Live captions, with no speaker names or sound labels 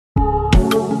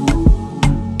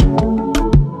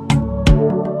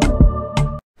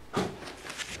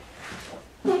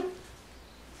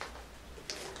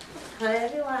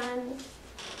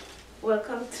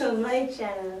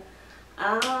channel.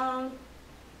 I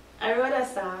wrote a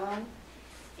song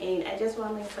and I just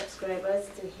want my subscribers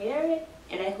to hear it,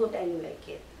 and I hope that you like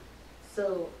it.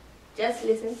 So just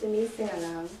listen to me sing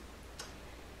along.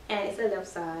 And it's a love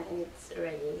song and it's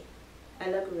reggae. I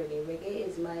love reggae. Reggae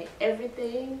is my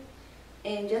everything,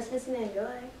 and just listen and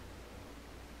enjoy.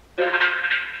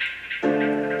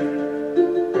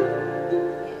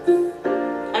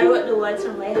 I wrote the words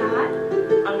from my heart.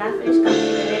 I'm not finished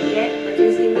completing it yet, but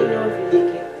just let me know if you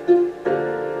like it.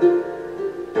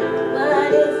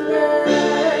 What is love?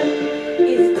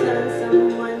 Is telling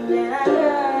someone that I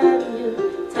love you,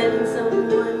 telling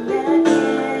someone that I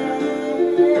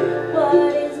care.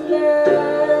 What is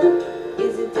love?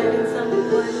 Is it telling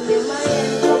someone you're my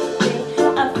everything,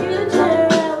 a future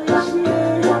I will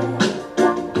share?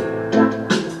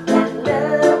 That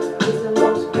love is the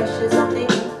most precious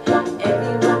thing.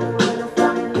 Everyone wanna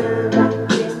fall in love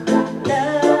with.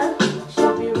 Love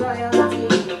should be royalty.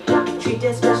 Treat a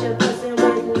special person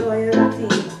with loyalty.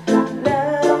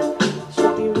 Love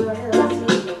should be royalty.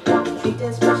 Treat a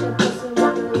special person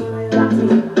with loyalty.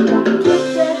 Keep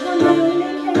their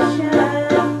communication.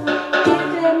 Give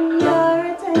them your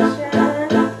attention.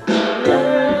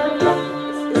 Love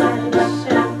is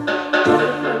addiction.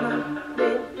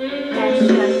 With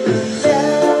passion.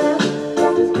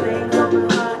 Love is playing on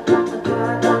my heart, a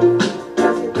part of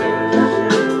hesitation.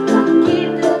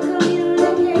 Keep the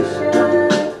communication.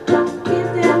 Give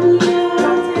them your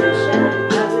attention.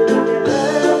 I believe that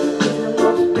love is the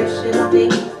most precious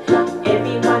thing.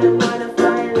 Everyone wanna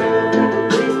fall in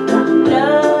love with.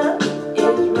 Love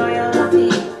is royalty.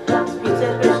 Treat a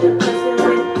special person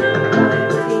with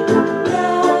loyalty.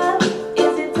 Love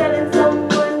is it telling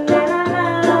someone that I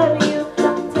love you,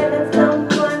 telling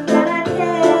someone that I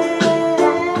care.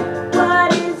 What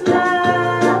is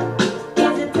love?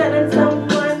 Is it telling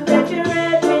someone that you're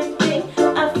everything,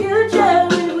 a future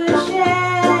we will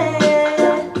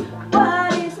share?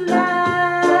 What is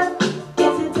love?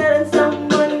 Is it telling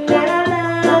someone that I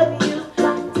love you,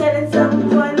 telling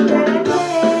someone that I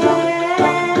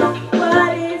care?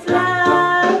 What is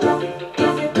love?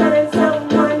 Is it telling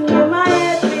someone you're my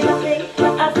everything,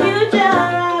 a future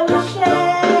I will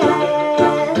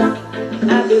share?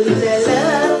 I believe that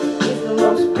love is the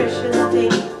most precious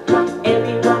thing.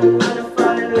 Everyone wanna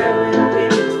fall in love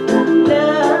with.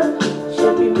 Love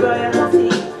should be royalty.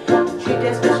 Treat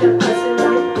a special person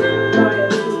with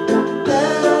royalty.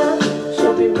 Love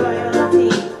should be royalty.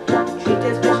 Treat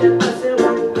a special person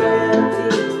with royalty.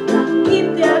 Keep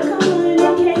their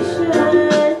communication.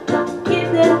 Give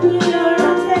them your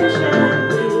attention.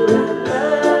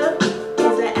 Love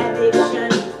is an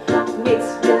addiction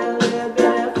mixed with a little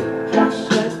bit of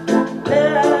passion.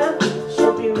 Love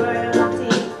should be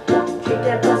royalty. Treat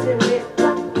that person with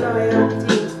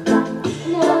loyalty.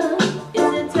 Love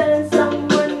is it telling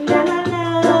someone that I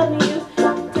love you,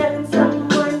 telling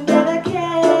someone that I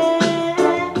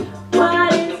care.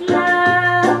 What is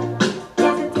love?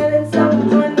 Is it telling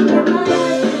someone you're my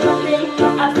everything,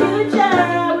 a future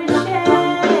I will share?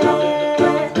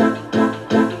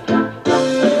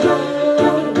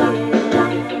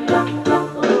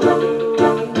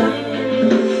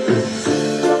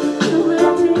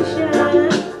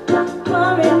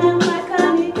 Pouring out my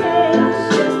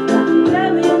communication,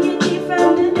 loving you deep from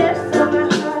the depths of my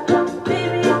heart,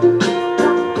 baby.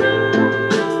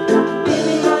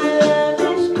 Baby, my love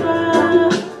is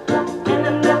strong, and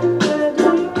I'm not gonna do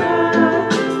you wrong.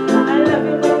 I love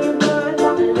you when you're born, I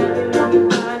love you when you're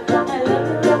born, I love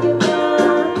you when you're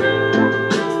born.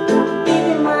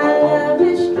 Baby, my love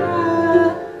is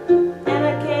strong, and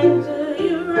I can't do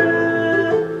you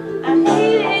wrong. I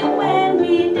hate it when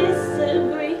we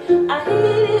disagree. I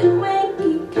hate it when we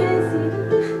kissing.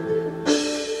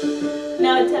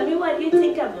 Now tell me what you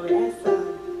think about that song.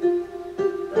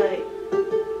 Like,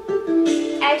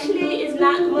 actually, it's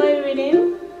not my rhythm.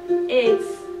 It's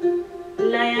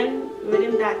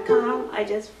lionrhythm.com. I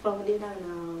just found it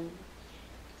on.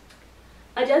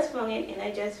 I just found it, and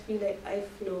I just feel like I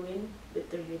flowing with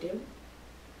the rhythm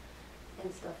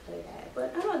and stuff like that.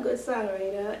 But I'm a good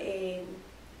songwriter, and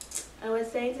I was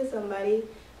saying to somebody,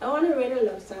 I want to write a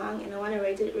love song and I want to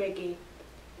write it reggae.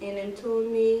 And then told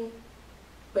me,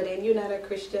 but then you're not a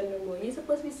Christian no more. You're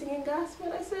supposed to be singing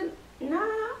gospel. I said,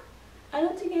 nah, I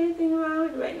don't think anything wrong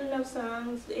with writing love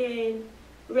songs. And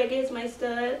reggae is my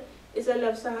style. It's a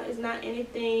love song. It's not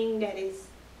anything that is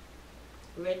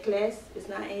reckless. It's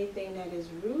not anything that is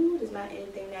rude. It's not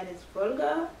anything that is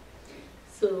vulgar.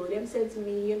 So them said to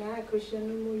me, you're not a Christian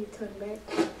no more. You turn back.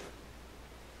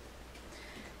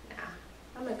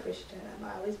 I'm a Christian.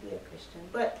 I'll always be a Christian.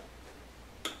 But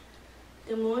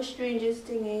the most strangest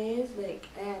thing is, like,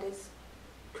 I had this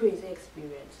crazy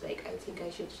experience. Like, I think I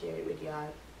should share it with y'all.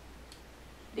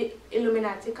 The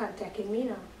Illuminati contacted me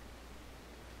now.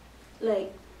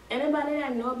 Like, anybody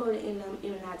that know about the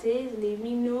Illuminati, leave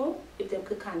me know if they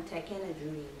could contact you in a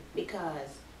dream.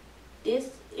 Because this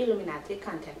Illuminati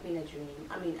contact me in a dream.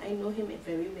 I mean, I know him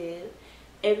very well.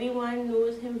 Everyone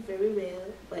knows him very well.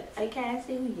 But I can't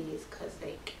say who he is because,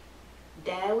 like,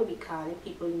 Dad would be calling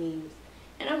people names.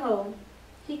 Anyhow,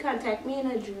 he contacted me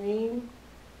in a dream.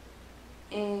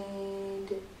 And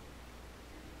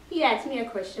he asked me a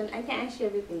question. I can't answer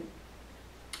everything.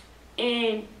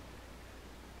 And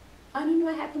I don't know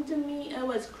what happened to me. I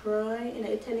was crying and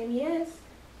I tell him yes.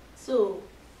 So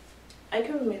I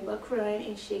can remember crying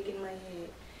and shaking my head.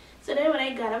 So then when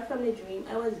I got up from the dream,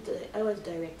 I was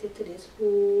directed to this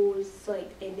whole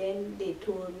site, and then they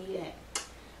told me that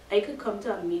I could come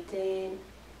to a meeting,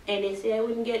 and they said I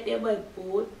wouldn't get there by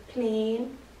boat,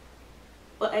 plane,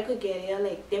 but I could get there,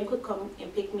 like them could come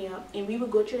and pick me up, and we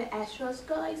would go through the astral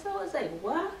sky. So I was like,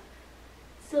 what?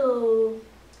 So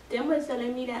them was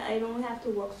telling me that I don't have to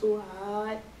work so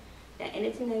hard, that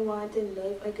anything I want in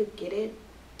life I could get it,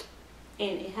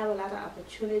 and it had a lot of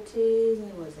opportunities, and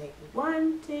it was like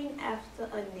one thing after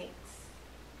a next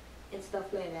and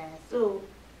stuff like that. So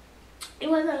it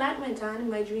was a lot went on in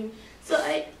my dream. So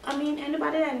I mean,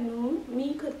 anybody that knew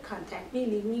me could contact me,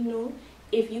 leave me know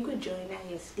if you could join in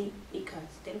your sleep,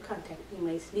 because them contact me in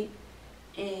my sleep,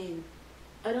 and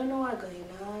I don't know what's going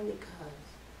on because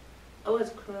I was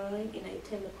crying and I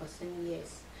tell the person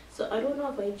yes. So I don't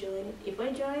know if I join it. If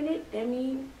I join it, that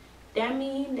mean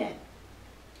that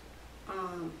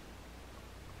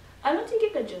I don't think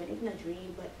I could join it in a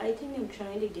dream, but I think I'm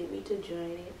trying to get me to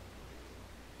join it.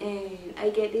 And I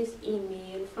get this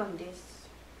email from this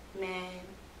man.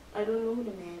 I don't know who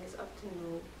the man is, up to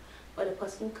know, but the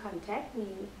person contact me,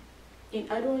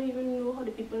 and I don't even know how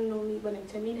the people know me, but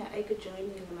they tell me that I could join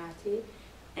the Illuminati.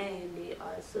 And they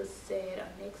also said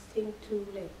our next thing too,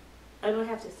 like I don't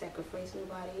have to sacrifice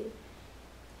nobody,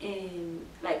 and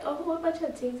like a whole bunch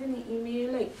of things in the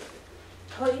email, like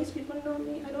how these people know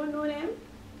me, I don't know them,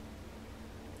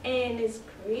 and it's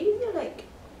crazy. Like,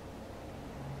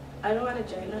 I don't want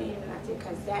to join no Illuminati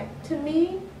because that, to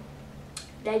me,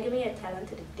 that give me a talent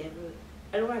to the devil.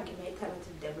 I don't want to give my talent to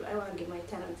the devil. I want to give my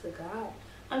talent to God.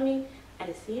 I mean, at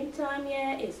the same time,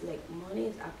 yeah, it's like money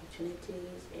is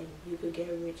opportunities and you could get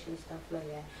rich and stuff like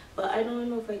that. But I don't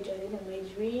know if I join it in my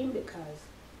dream because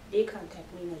they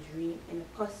contact me in a dream and the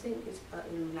person is an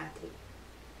Illuminati.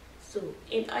 So,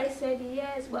 and I said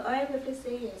yes, but I have to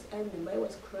say yes. I remember I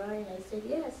was crying, I said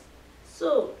yes.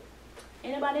 So,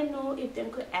 anybody know if them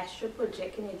could astral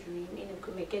project in a dream and them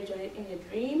could make a joint in a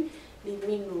dream? Leave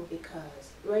me know,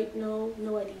 because right now,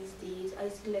 nowadays days, I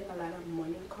see like a lot of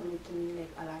money coming to me, like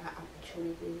a lot of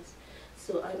opportunities.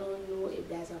 So I don't know if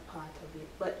that's a part of it.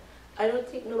 But I don't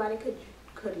think nobody could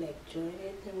like join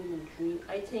it in a dream.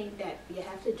 I think that you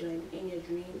have to join in your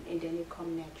dream and then it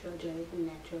come natural, join it in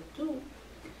natural too.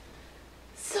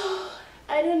 So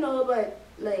I don't know, but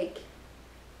like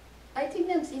I think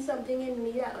them see something in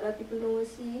me that other people don't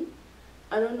see.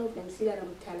 I don't know if them see that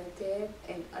I'm talented,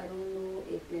 and I don't know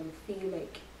if them feel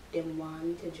like them want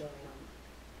me to join them.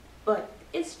 But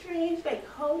it's strange, like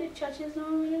how the churches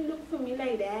don't really look for me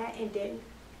like that, and then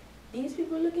these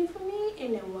people looking for me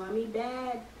and they want me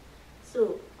bad.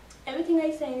 So everything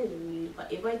I say is real, but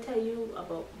if I tell you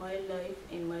about my life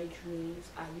and my dreams,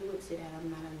 you would say that I'm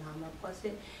not a normal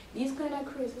person. These kind of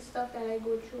crazy stuff that I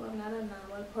go through, I'm not a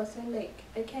normal person. Like,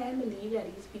 I can't believe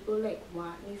that these people like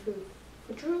want me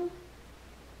for true.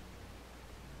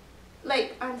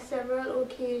 Like, on several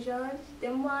occasions,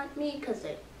 they want me because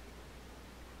like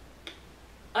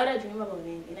I don't dream about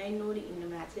them, and I know the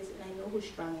Illuminatis, and I know who's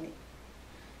strong in it.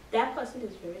 That person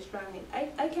is very strong, and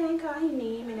I can't call his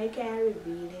name and I can't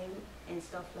reveal him and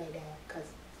stuff like that, because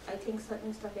I think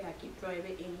certain stuff that I keep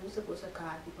private, and you're supposed to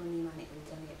call people name on the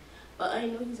internet. But I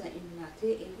know he's an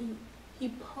Illuminati, and he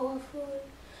powerful.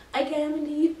 I can't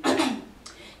believe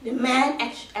the man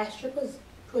astral was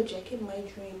projecting my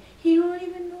dream. He don't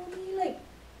even know me. Like,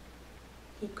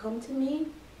 he come to me,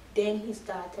 then he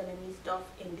started telling me stuff,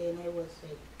 and then I was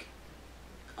like,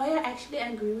 oh yeah, actually I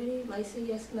agree with him. I say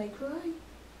yes and I cry.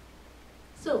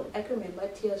 So I can remember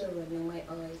tears were running in my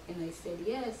eyes, and I said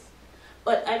yes.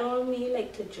 But I don't really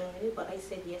like to join it, but I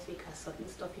said yes because certain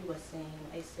stuff he was saying,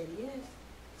 I said yes.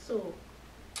 So,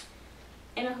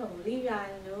 and I hope leave y'all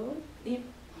know, leave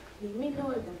me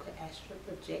know if them could astral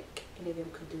project and if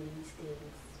them could do these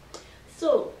things.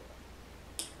 So,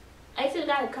 I still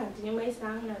gotta continue my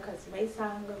song now because my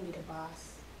song gonna be the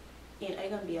boss, and I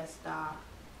gonna be a star.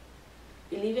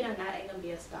 Believe it or not, I gonna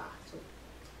be a star. So,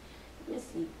 let me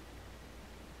see.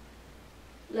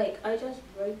 Like I just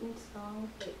writing songs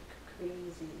like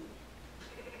crazy.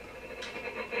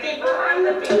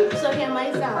 So hear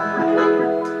my sound.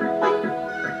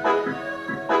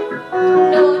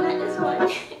 No, not this one.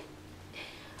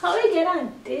 How I get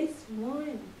on this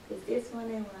one? Cause this one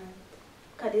I want.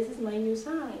 Cause this is my new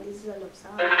song. This is a love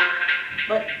song.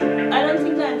 But I don't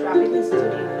think I'll drop it in the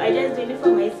studio. I just did it for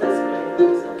my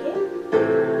subscribers, okay?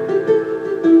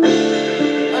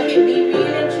 Okay, be real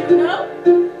and true now.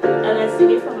 And I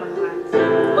sing it from my heart.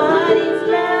 What is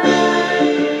love?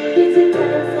 Is it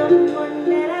telling someone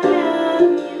that I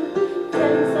love you?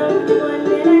 Telling someone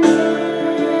that I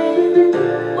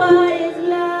care? What is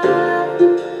love?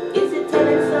 Is it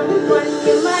telling someone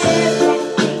you're my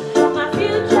everything? My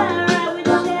future I would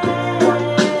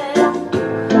share.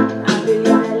 I believe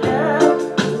that love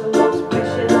is the most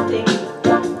precious thing.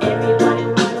 Everybody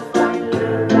wanna find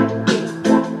love like me.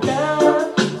 Love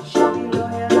should be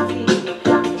loyalty.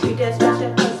 Treat that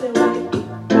special person with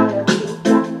loyalty.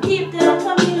 Keep the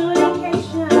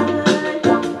communication.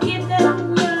 Give them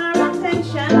your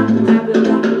attention. I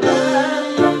believe love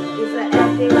is an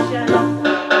addiction.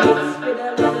 Mixed with a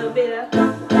little bit of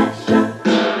passion.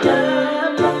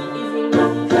 Love is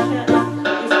emotion.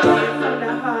 It's coming from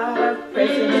the heart of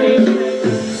presentation.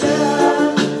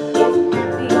 Love is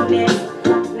happiness.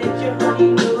 Let your honey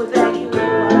know that you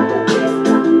are the best.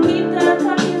 Keep the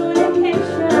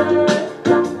communication.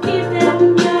 Give them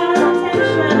your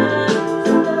attention.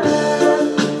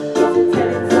 Love is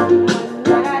telling someone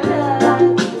that I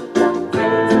love you.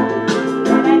 Telling someone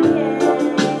that I care.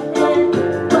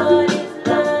 What is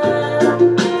love?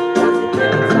 Is it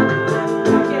telling someone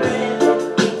that you're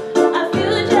everything? A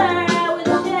future I would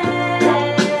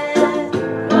share.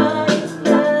 What is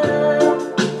love?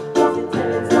 Is it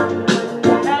telling someone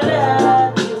that I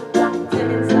love you?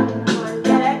 Telling someone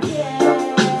that I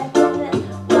care.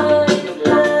 What is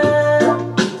love?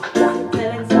 Is it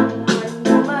telling someone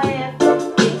you're my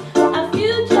everything? A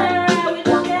future I would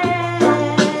share.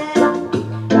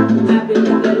 I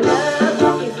believe that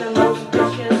love is the most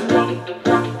precious thing.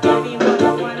 Everyone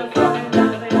wanna fall in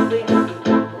love and win.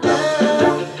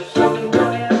 Love should be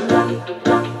loyalty.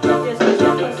 Just let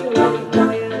your person with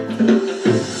loyalty.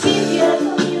 Keep your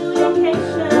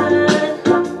communication.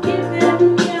 Give them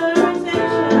your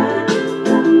attention.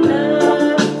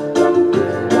 Love,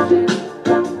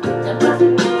 the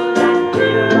person know that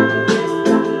they're the best.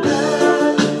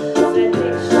 Love is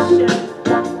addiction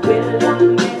with a little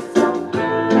mess of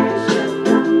passion.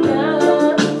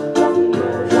 Love is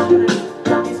emotion.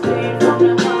 It's clear from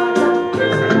the heart of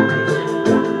presentation.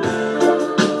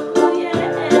 Ooh, yeah,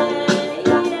 yeah.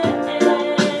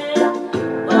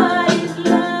 What is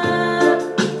love?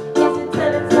 Is it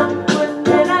telling someone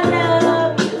that I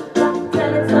love you?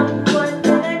 Telling someone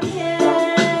that I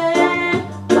care?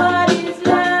 What is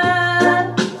love?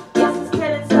 Is it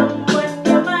telling someone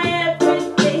you're my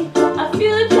everything? A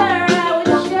future I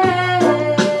would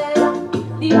share.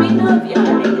 Leave me know if you're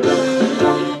nigga.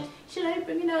 Should I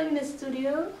bring it out in the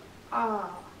studio?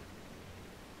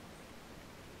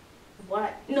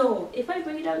 What? No, if I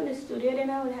bring it out in the studio, then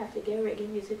I would have to get reggae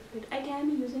music for it. I can't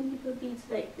be using people beats.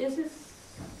 Like, this is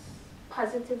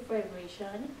positive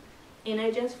vibration, and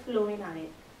I just flowing on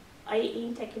it. I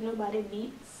ain't taking nobody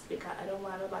beats because I don't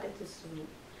want nobody to sue me.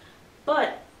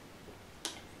 But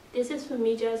this is for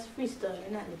me just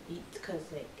freestyling on the beat,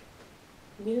 because like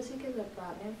music is a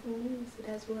problem for me, so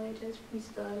that's why I just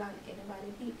freestyle on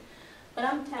anybody beat. But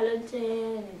I'm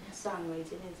talented and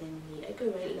songwriting is in me. I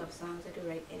could write love songs, I could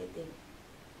write anything.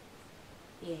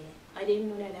 Yeah, I didn't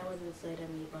know that was inside of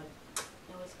me, but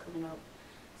it was coming out.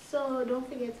 So don't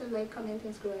forget to like, comment,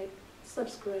 and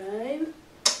subscribe.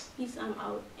 Peace, I'm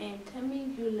out. And tell me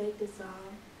if you like the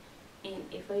song and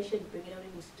if I should bring it out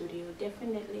in the studio.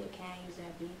 Definitely I can't use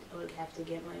that beat. I would have to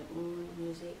get my own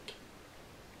music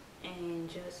and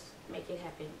just make it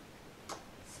happen.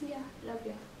 See ya. Love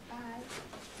ya. Bye.